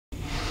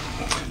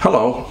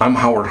Hello, I'm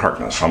Howard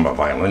Harkness. I'm a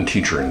violin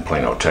teacher in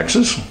Plano,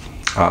 Texas.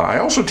 I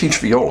also teach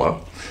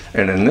viola,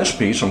 and in this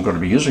piece I'm going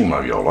to be using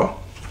my viola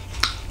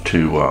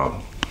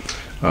to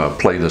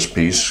play this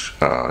piece.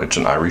 It's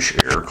an Irish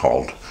air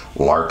called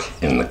Lark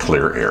in the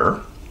Clear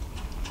Air.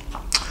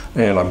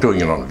 And I'm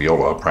doing it on the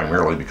viola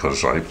primarily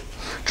because I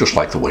just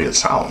like the way it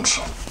sounds.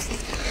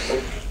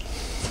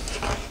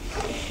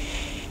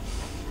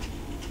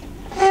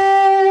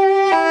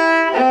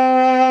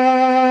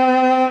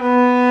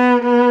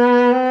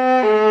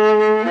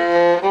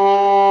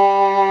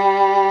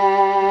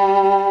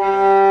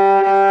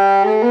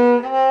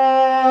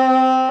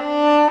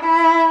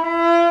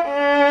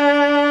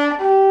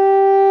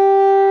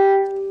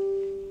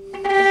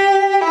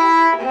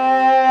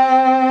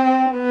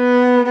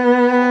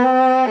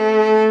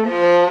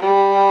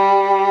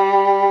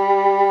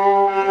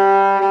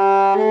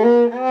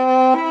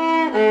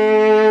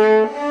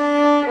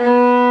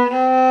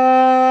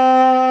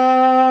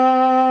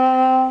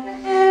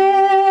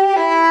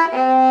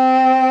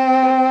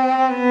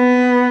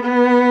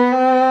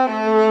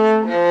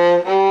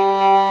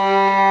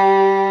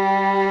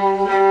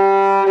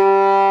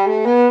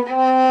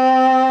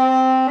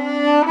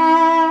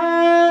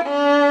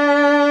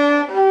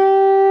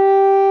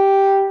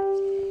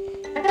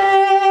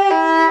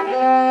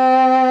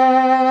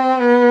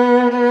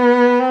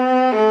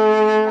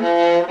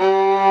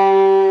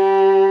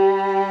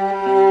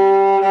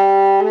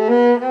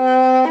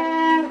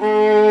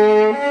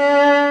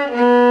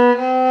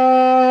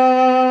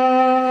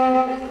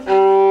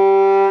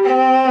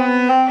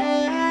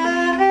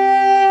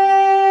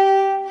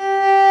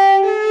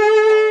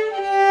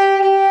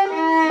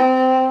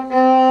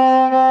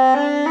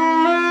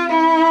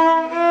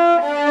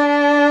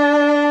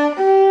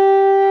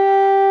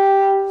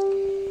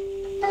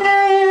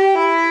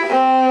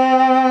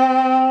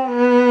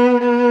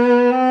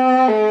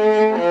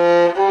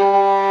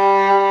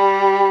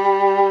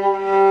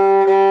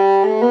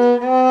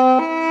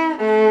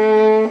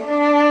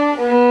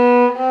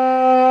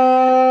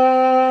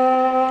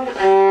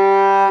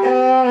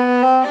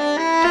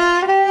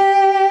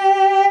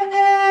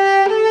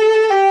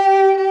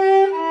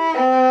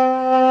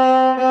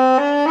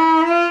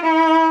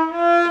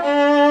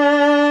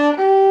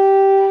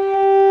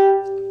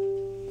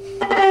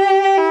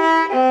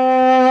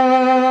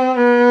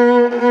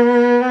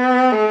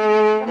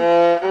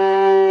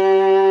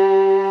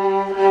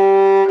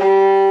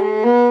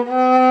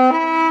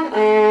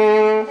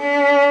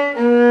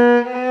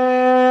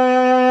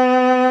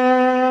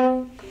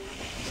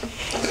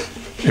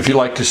 If you'd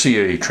like to see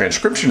a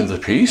transcription of the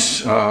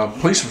piece,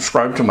 please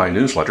subscribe to my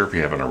newsletter if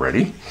you haven't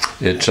already.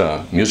 It's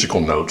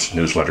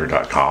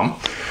musicalnotesnewsletter.com.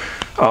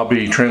 I'll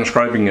be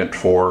transcribing it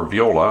for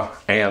viola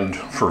and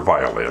for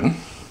violin.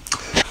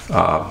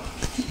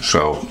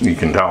 So you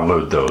can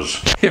download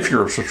those if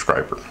you're a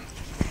subscriber.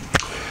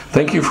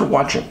 Thank you for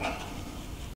watching.